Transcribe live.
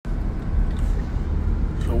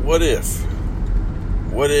what if?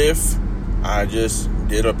 What if I just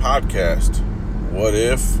did a podcast? What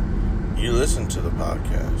if you listen to the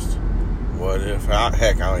podcast? What if,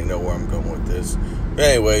 heck, I don't even know where I'm going with this. But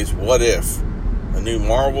anyways, what if? A new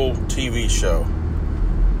Marvel TV show.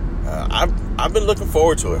 I've been looking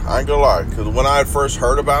forward to it. I ain't gonna lie. Because when I had first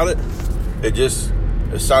heard about it,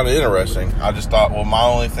 it sounded interesting. I just thought, well, my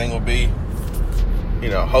only thing would be,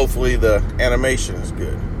 hopefully the animation is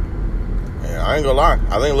good. And I ain't gonna lie.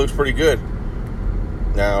 I think it looks pretty good.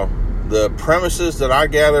 Now, the premises that I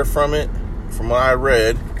gather from it, from what I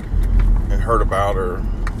read and heard about or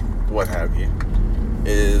what have you,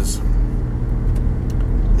 is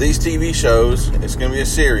these TV shows, it's going to be a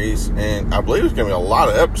series, and I believe it's going to be a lot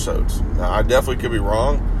of episodes. Now, I definitely could be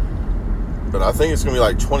wrong, but I think it's going to be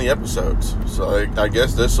like 20 episodes. So I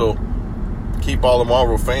guess this will keep all the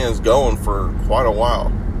Marvel fans going for quite a while.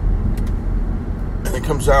 And it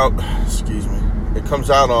comes out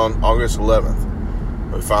on August 11th.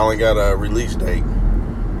 We finally got a release date.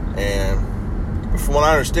 And from what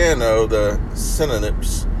I understand, though, the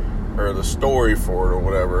synopsis, or the story for it, or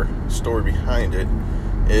whatever, story behind it,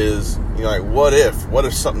 is, what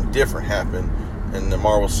if something different happened in the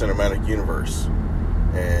Marvel Cinematic Universe?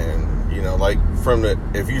 And,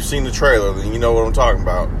 if you've seen the trailer, then you know what I'm talking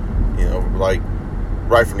about.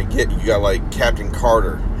 Right from the get, you got, Captain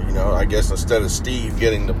Carter, I guess instead of Steve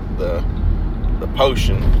getting the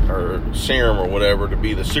potion, or serum, or whatever, to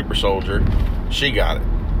be the super soldier, she got it.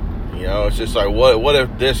 It's just what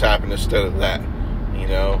if this happened instead of that?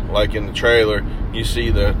 Like in the trailer, you see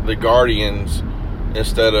the Guardians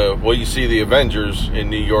instead of, you see the Avengers in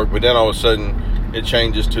New York, but then all of a sudden it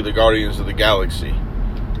changes to the Guardians of the Galaxy.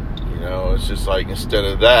 It's just instead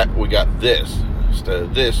of that, we got this. Instead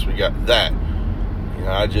of this, we got that.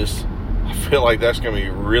 I feel like that's going to be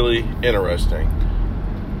really interesting.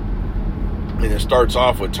 And it starts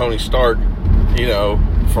off with Tony Stark,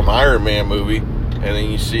 from Iron Man movie, and then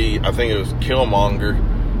you see, I think it was Killmonger,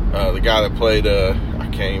 the guy that played, I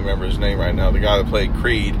can't even remember his name right now, the guy that played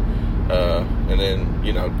Creed, and then,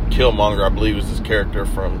 Killmonger, I believe, is his character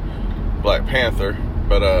from Black Panther,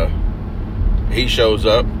 but he shows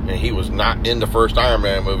up, and he was not in the first Iron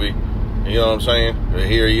Man movie, you know what I'm saying? But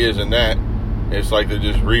here he is in that. It's like they're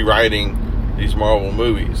just rewriting these Marvel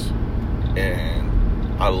movies, and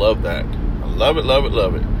I love that. I love it, love it,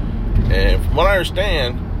 love it. And from what I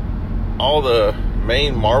understand, all the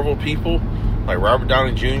main Marvel people, like Robert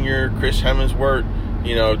Downey Jr., Chris Hemsworth,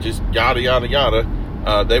 just yada, yada, yada,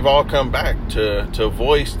 they've all come back to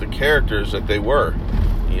voice the characters that they were.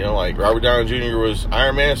 Like Robert Downey Jr. was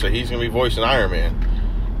Iron Man, so he's going to be voicing Iron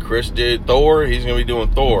Man. Chris did Thor, he's going to be doing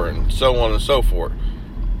Thor, and so on and so forth.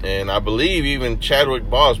 And I believe even Chadwick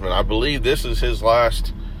Boseman, I believe this is his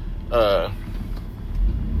last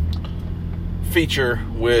feature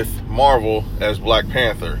with Marvel as Black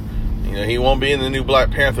Panther. He won't be in the new Black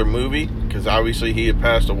Panther movie, because obviously he had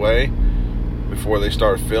passed away before they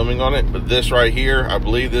started filming on it. But this right here, I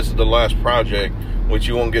believe this is the last project, which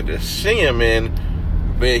you won't get to see him in,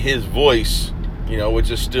 but his voice, which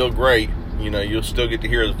is still great. You'll still get to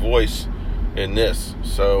hear his voice in this.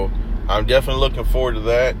 So I'm definitely looking forward to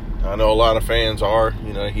that. I know a lot of fans are.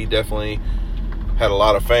 He definitely had a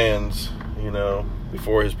lot of fans,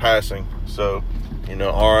 before his passing. So,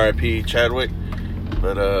 R.I.P. Chadwick.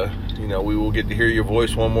 But, we will get to hear your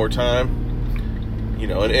voice one more time,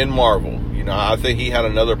 and in Marvel. I think he had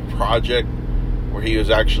another project where he was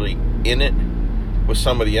actually in it with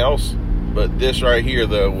somebody else. But this right here,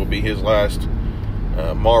 though, will be his last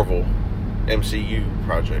Marvel MCU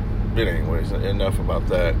project. But anyways, enough about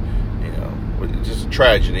that. It's just a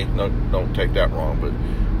tragedy. No, don't take that wrong.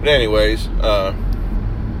 But anyways, so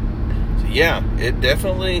yeah, it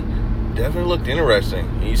definitely looked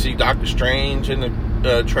interesting. You see Doctor Strange in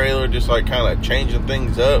the trailer, just kind of changing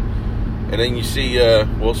things up. And then you see,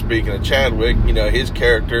 speaking of Chadwick, his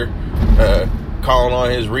character calling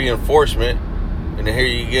on his reinforcement. And then here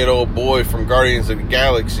you get old boy from Guardians of the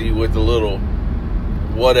Galaxy with the little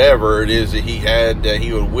whatever it is that he had, that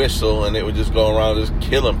he would whistle and it would just go around just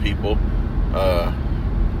killing people.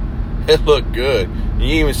 It looked good. You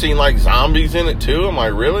even seen zombies in it too. I'm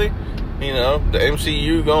like, really? The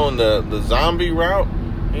MCU going the zombie route.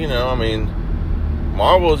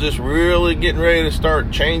 Marvel is just really getting ready to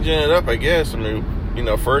start changing it up, I guess.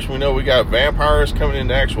 First we know we got vampires coming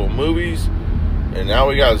into actual movies, and now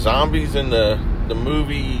we got zombies in the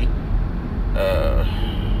movie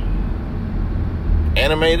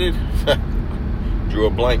animated. Drew a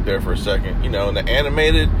blank there for a second. In the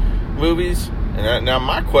animated movies. And now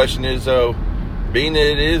my question is, though, being that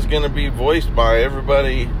it is going to be voiced by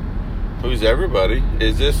everybody, who's everybody?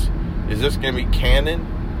 Is this going to be canon?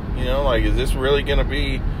 You know, like, is this really going to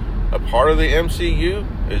be a part of the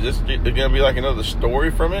MCU? Is this going to be like another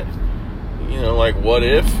story from it? You know, like, what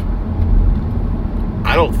if?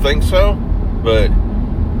 I don't think so, but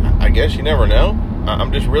I guess you never know.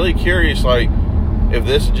 I'm just really curious, like, if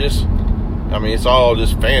this just, I mean, it's all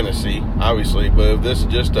just fantasy, obviously, but if this is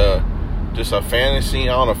just a fantasy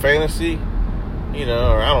on a fantasy, you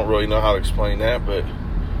know, or I don't really know how to explain that, but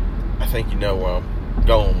I think you know where I'm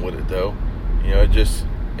going with it, though. You know,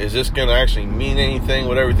 is this going to actually mean anything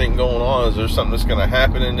with everything going on? Is there something that's going to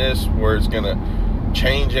happen in this where it's going to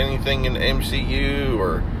change anything in the MCU,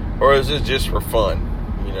 or is this just for fun?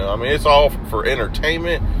 You know, I mean, it's all for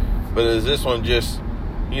entertainment, but is this one just,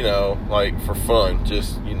 you know, like, for fun?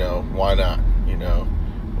 Just, you know, why not? You know,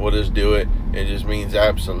 we'll just do it. It just means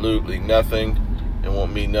absolutely nothing. It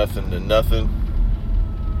won't mean nothing to nothing.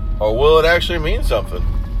 Or will it actually mean something?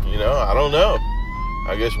 You know, I don't know.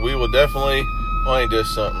 I guess we will definitely find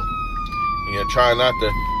this something. You know, try not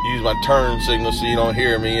to use my turn signal so you don't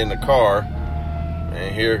hear me in the car.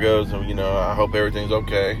 And here goes, you know, I hope everything's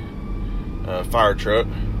okay. Fire truck.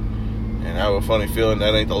 And I have a funny feeling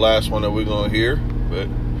that ain't the last one that we're going to hear. But,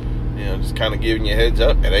 you know, just kind of giving you a heads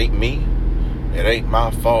up. It ain't me. It ain't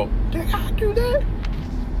my fault. Did I do that?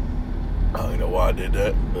 I don't know why I did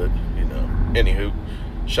that. But, you know, anywho,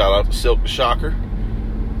 shout out to Silk the Shocker.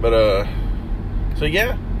 But, so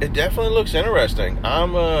yeah, it definitely looks interesting.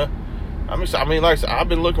 I'm excited. I mean, like I said, I've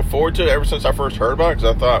been looking forward to it ever since I first heard about it,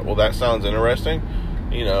 because I thought, well, that sounds interesting.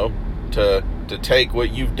 You know, to take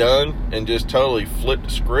what you've done and just totally flip the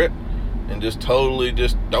script and just totally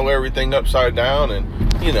just throw everything upside down,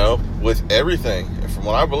 and, you know, with everything. And from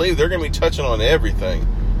what I believe, they're going to be touching on everything.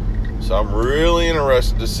 So I'm really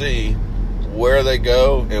interested to see where they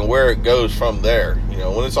go and where it goes from there. You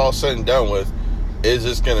know, when it's all said and done with, is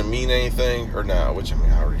this going to mean anything or not? Which, I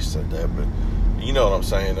mean, I already said that, but you know what I'm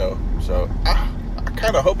saying, though. So I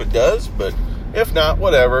kind of hope it does, but if not,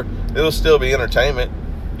 whatever. It'll still be entertainment,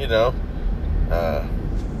 you know.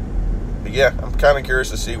 But yeah, I'm kind of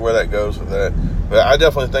curious to see where that goes with that. But I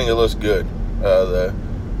definitely think it looks good. The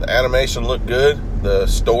animation looked good. The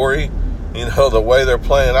story, you know, the way they're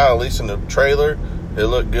playing out, at least in the trailer, it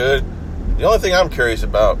looked good. The only thing I'm curious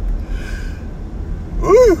about,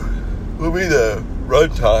 will be the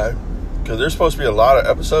runtime, because there's supposed to be a lot of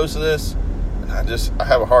episodes to this, and I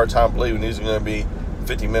have a hard time believing these are going to be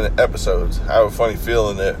 50-minute episodes. I have a funny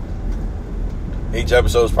feeling that each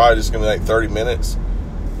episode is probably just going to be like 30 minutes,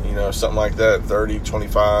 you know, something like that, 30,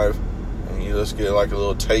 25, and you just get like a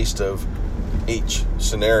little taste of each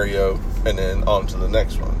scenario, and then on to the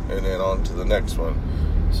next one, and then on to the next one.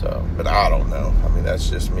 So, but I don't know. I mean, that's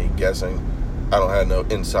just me guessing. I don't have no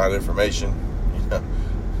inside information, you know.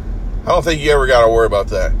 I don't think you ever got to worry about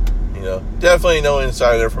that, you know. Definitely no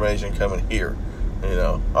inside information coming here, you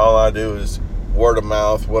know. All I do is word of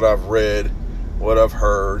mouth, what I've read, what I've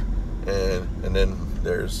heard, and then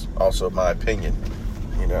there's also my opinion,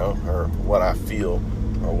 you know, or what I feel,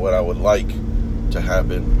 or what I would like to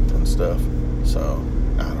happen and stuff. So,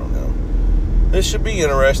 I don't know. This should be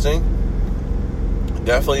interesting.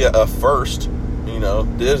 Definitely a first, you know.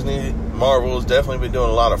 Disney, Marvel has definitely been doing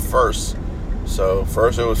a lot of firsts. So,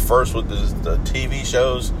 first it was first with the TV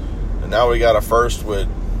shows, and now we got a first with,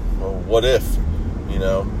 well, What If, you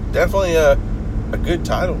know. Definitely a good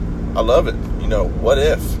title. I love it, you know, What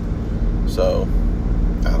If. So,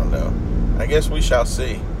 I don't know. I guess we shall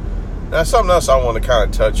see. Now, something else I want to kind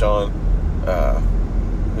of touch on.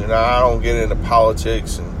 You know, I don't get into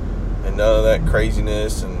politics and none of that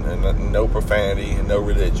craziness, and no profanity and no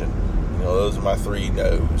religion. You know, those are my 3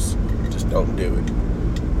 no's. Just don't do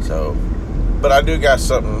it. So, but I do got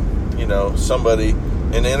something, you know, somebody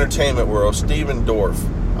in the entertainment world, Stephen Dorf,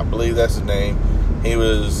 I believe that's his name. He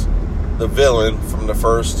was the villain from the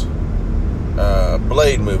first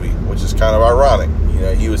Blade movie, which is kind of ironic. You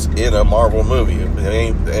know, he was in a Marvel movie. It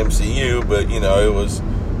ain't the MCU, but, you know, it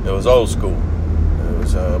was old school. It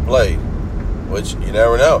was Blade, which you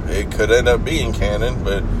never know. It could end up being canon,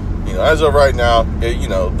 but, you know, as of right now, you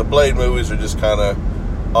know, the Blade movies are just kind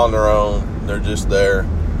of on their own. They're just there,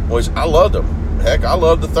 which I loved them. Heck, I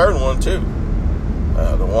loved the third one too.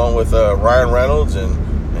 The one with Ryan Reynolds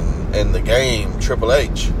and the game, Triple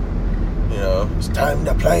H. You know, it's time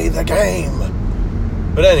to play the game.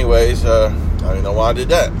 But anyways, I don't even know why I did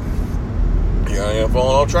that. Here I am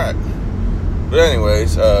falling off track. But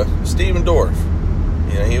anyways, Stephen Dorff,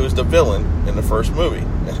 you know, he was the villain in the first movie,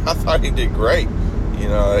 and I thought he did great. You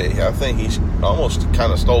know, I think he almost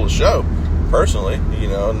kind of stole the show, personally. You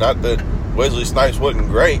know, not that Wesley Snipes wasn't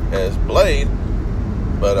great as Blade,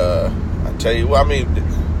 but I tell you what, I mean,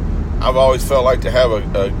 I've always felt like to have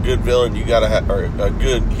a good villain, you gotta have, or a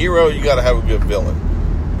good hero, you gotta have a good villain.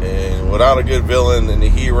 And without a good villain and the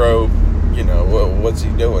hero, what's he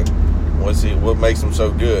doing? What makes him so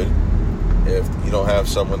good if you don't have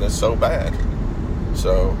someone that's so bad?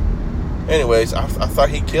 So, anyways, I thought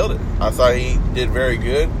he killed it. I thought he did very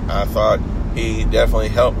good. I thought he definitely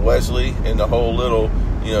helped Wesley in the whole little,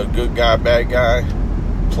 good guy, bad guy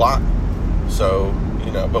plot. So,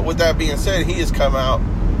 but with that being said, he has come out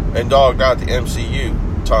and dogged out the MCU,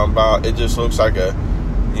 talking about it just looks like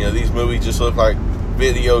these movies just look like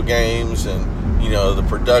video games, and, the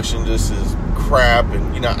production just is crap,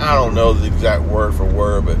 and, I don't know the exact word for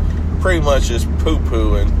word, but pretty much just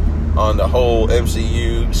poo-pooing on the whole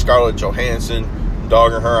MCU. Scarlett Johansson,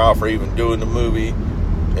 dogging her out for even doing the movie,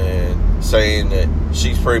 and saying that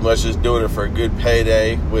she's pretty much just doing it for a good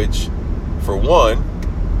payday, which, for one,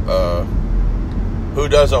 who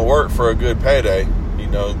doesn't work for a good payday,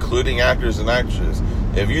 including actors and actresses?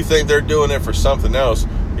 If you think they're doing it for something else,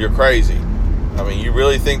 you're crazy. I mean, you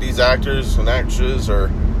really think these actors and actresses are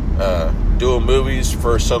doing movies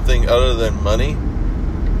for something other than money?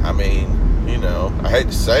 I mean, I hate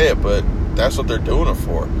to say it, but that's what they're doing it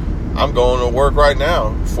for. I'm going to work right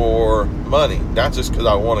now for money, not just because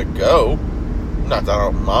I want to go. Not that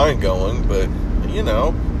I don't mind going, but,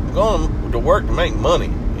 I'm going to work to make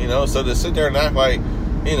money, so to sit there and act like,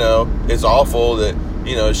 it's awful that,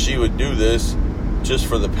 she would do this just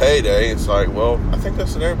for the payday. It's like, well, I think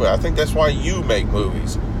that's what everybody, I think that's why you make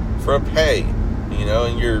movies, for a pay,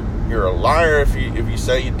 and you're a liar if you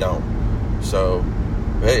say you don't. So,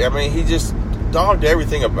 I mean, he just dogged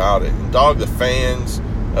everything about it, and dogged the fans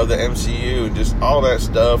of the MCU and just all that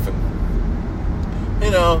stuff, and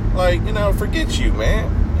forget you, man.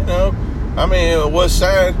 I mean, what's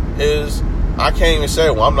sad is I can't even say,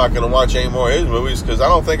 well, I'm not going to watch any more of his movies, because I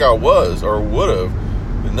don't think I was or would have.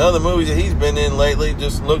 None of the movies that he's been in lately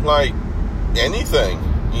just look like anything.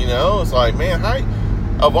 It's like, man,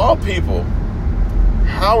 of all people,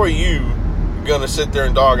 how are you going to sit there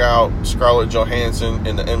and dog out Scarlett Johansson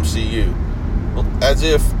in the MCU? As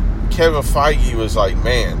if Kevin Feige was like,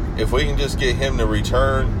 man, if we can just get him to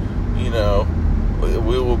return, we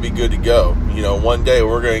will be good to go. One day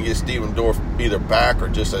we're going to get Stephen Dorf either back or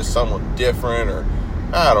just as someone different, or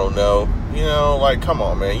I don't know. Come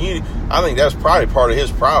on, man. I think that's probably part of his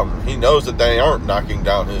problem. He knows that they aren't knocking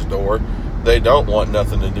down his door. They don't want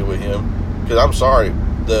nothing to do with him. Because I'm sorry,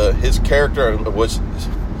 his character, which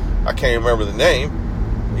I can't remember the name,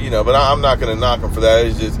 but I'm not going to knock him for that.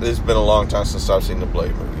 It's been a long time since I've seen the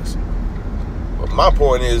Blade movies. But my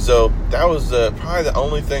point is, though, that was probably the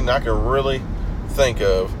only thing that I can really think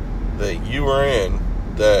of that you were in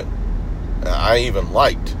that I even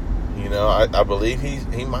liked. I believe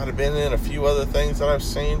he might have been in a few other things that I've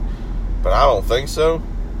seen, but I don't think so.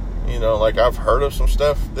 I've heard of some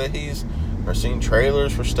stuff that or seen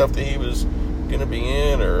trailers for stuff that he was gonna be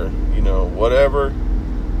in, or whatever.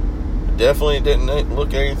 Definitely didn't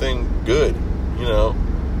look anything good,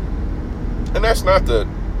 and that's not to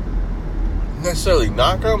necessarily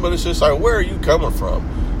knock him, but it's just like, where are you coming from?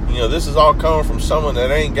 This is all coming from someone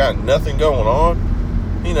that ain't got nothing going on,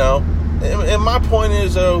 And my point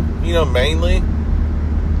is, though, mainly,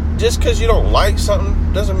 just because you don't like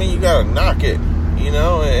something doesn't mean you gotta knock it,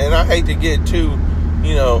 and I hate to get too,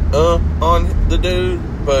 on the dude,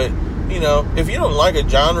 but, if you don't like a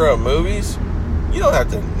genre of movies, you don't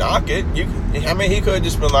have to knock it. He could have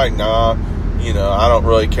just been like, nah, I don't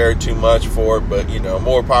really care too much for it, but,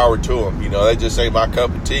 more power to him, that just ain't my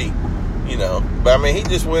cup of tea, but, he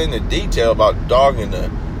just went into detail about dogging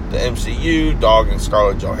the MCU, dogging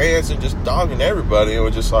Scarlett Johansson, just dogging everybody. It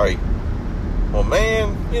was just like, well,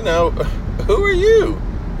 man, who are you?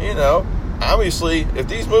 Obviously, if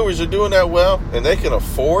these movies are doing that well and they can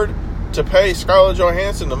afford to pay Scarlett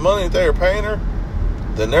Johansson the money that they are paying her,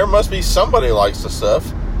 then there must be somebody who likes the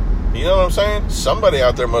stuff. You know what I'm saying? Somebody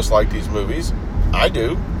out there must like these movies. I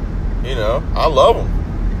do. I love them.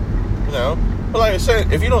 But like I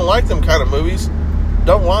said, if you don't like them kind of movies,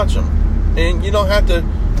 don't watch them. And you don't have to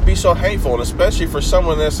be so hateful, and especially for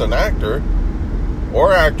someone that's an actor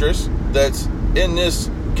or actress that's in this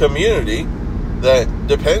community that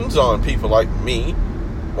depends on people like me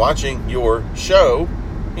watching your show.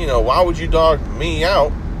 Why would you dog me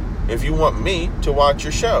out if you want me to watch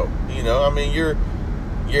your show?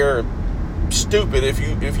 You're stupid if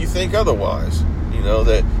you think otherwise.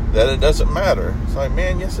 That it doesn't matter. It's like,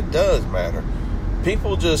 man, yes, it does matter.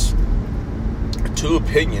 People just are too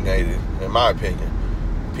opinionated, in my opinion.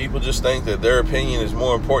 People just think that their opinion is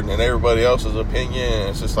more important than everybody else's opinion. And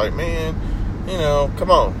it's just like, man,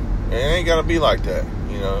 come on. It ain't got to be like that.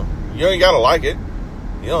 You ain't got to like it.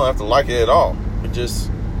 You don't have to like it at all. But just,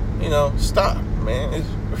 stop, man.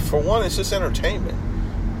 For one, it's just entertainment.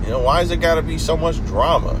 Why has it got to be so much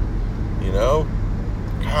drama?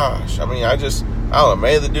 Gosh, I don't know,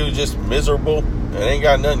 maybe the dude's just miserable and ain't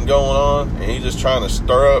got nothing going on, and he's just trying to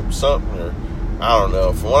stir up something, or I don't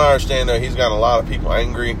know. From what I understand, though, he's got a lot of people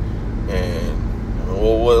angry, and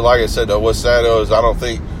like I said, though, what's sad though is I don't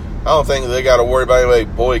think they got to worry about anybody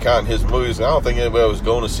boycotting his movies. I don't think anybody was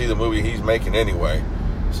going to see the movie he's making anyway.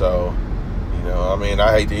 So,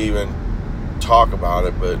 I hate to even talk about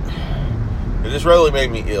it, but it just really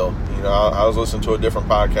made me ill. I was listening to a different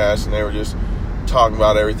podcast, and they were just talking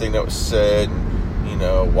about everything that was said,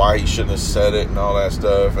 and why he shouldn't have said it and all that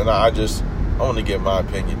stuff. And I want to give my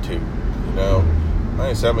opinion too. Like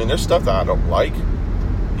I said, there's stuff that I don't like.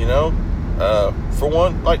 For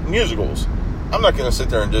one, like musicals, I'm not going to sit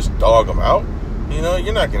there and just dog them out.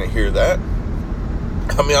 You're not going to hear that.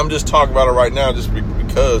 I'm just talking about it right now just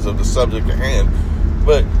because of the subject at hand.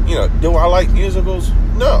 But do I like musicals?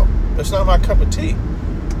 No, it's not my cup of tea.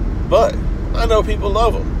 But I know people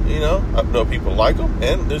love them. I know people like them,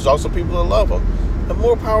 and there's also people that love them. And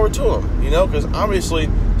more power to them, because obviously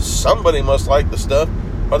somebody must like the stuff,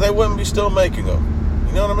 or they wouldn't be still making them.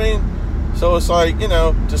 You know what I mean? So it's like,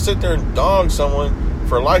 to sit there and dog someone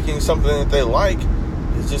for liking something that they like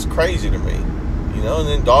is just crazy to me. And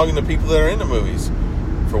then dogging the people that are in the movies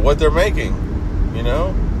for what they're making.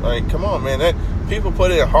 Like, come on, man. That people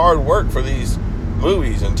put in hard work for these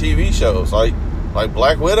movies and TV shows, like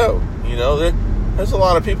Black Widow. There's a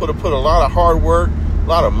lot of people that put a lot of hard work, a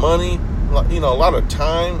lot of money, a lot of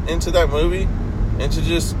time into that movie, and to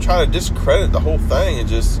just try to discredit the whole thing, it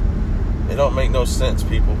don't make no sense,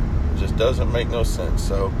 people. It just doesn't make no sense.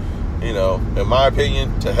 So, in my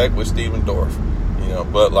opinion, to heck with Stephen Dorf.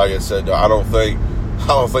 But like I said, I don't think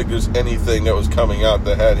there's anything that was coming out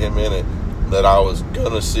that had him in it that I was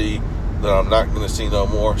gonna see, that I'm not gonna see no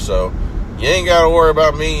more. So you ain't gotta worry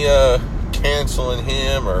about me canceling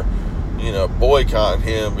him or boycotting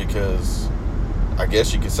him, because I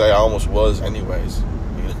guess you could say I almost was anyways.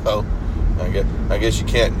 I guess you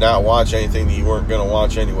can't not watch anything that you weren't gonna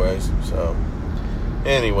watch anyways. So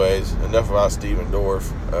anyways, enough about Stephen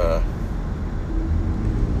Dorf.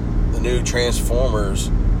 The new Transformers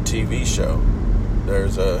TV show.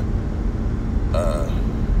 There's I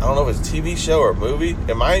don't know if it's a TV show or a movie.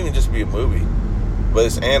 It might even just be a movie, but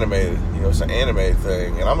it's animated. It's an animated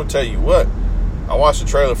thing. And I'm gonna tell you what, I watched the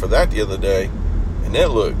trailer for that the other day, and it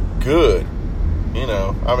looked good.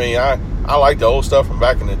 I like the old stuff from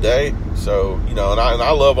back in the day. So, and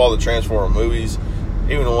I love all the Transformer movies,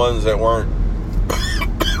 even the ones that weren't,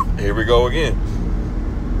 here we go again,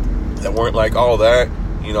 that weren't like all that.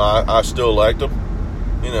 I still liked them.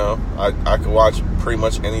 I could watch pretty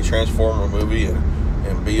much any Transformer movie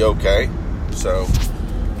and be okay. So,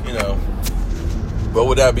 but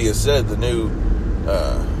with that being said, the new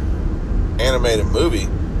animated movie,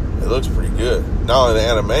 it looks pretty good. Not only the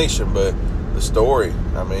animation, but the story.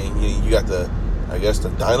 You got the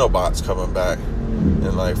Dinobots coming back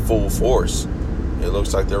in like full force. It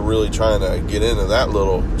looks like they're really trying to get into that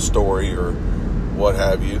little story or what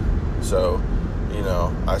have you. So,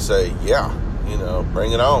 I say, yeah,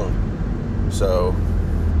 bring it on. So,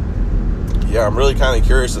 yeah, I'm really kind of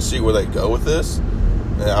curious to see where they go with this.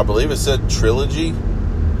 And I believe it said trilogy.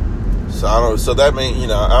 So I don't know. So that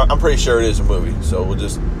means, I'm pretty sure it is a movie. So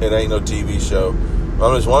it ain't no TV show.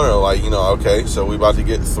 I'm just wondering, okay, so we about to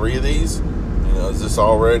get 3 of these. Is this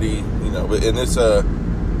already, and it's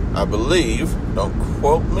I believe, don't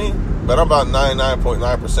quote me, but I'm about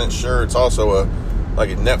 99.9% sure it's also a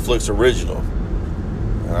Netflix original.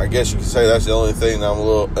 And I guess you could say that's the only thing that I'm a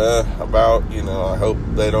little about. I hope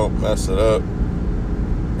they don't mess it up.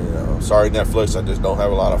 Sorry Netflix, I just don't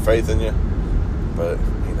have a lot of faith in you. But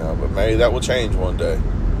but maybe that will change one day.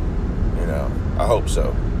 I hope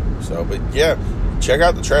so. So, but yeah, check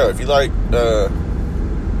out the trailer if you like.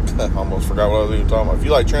 I almost forgot what I was even talking about. If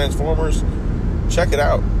you like Transformers, check it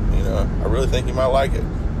out. I really think you might like it.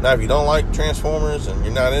 Now, if you don't like Transformers and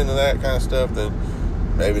you're not into that kind of stuff, then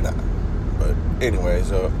maybe not. But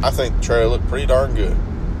anyways, I think the trailer looked pretty darn good.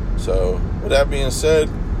 So with that being said,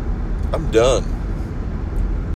 I'm done.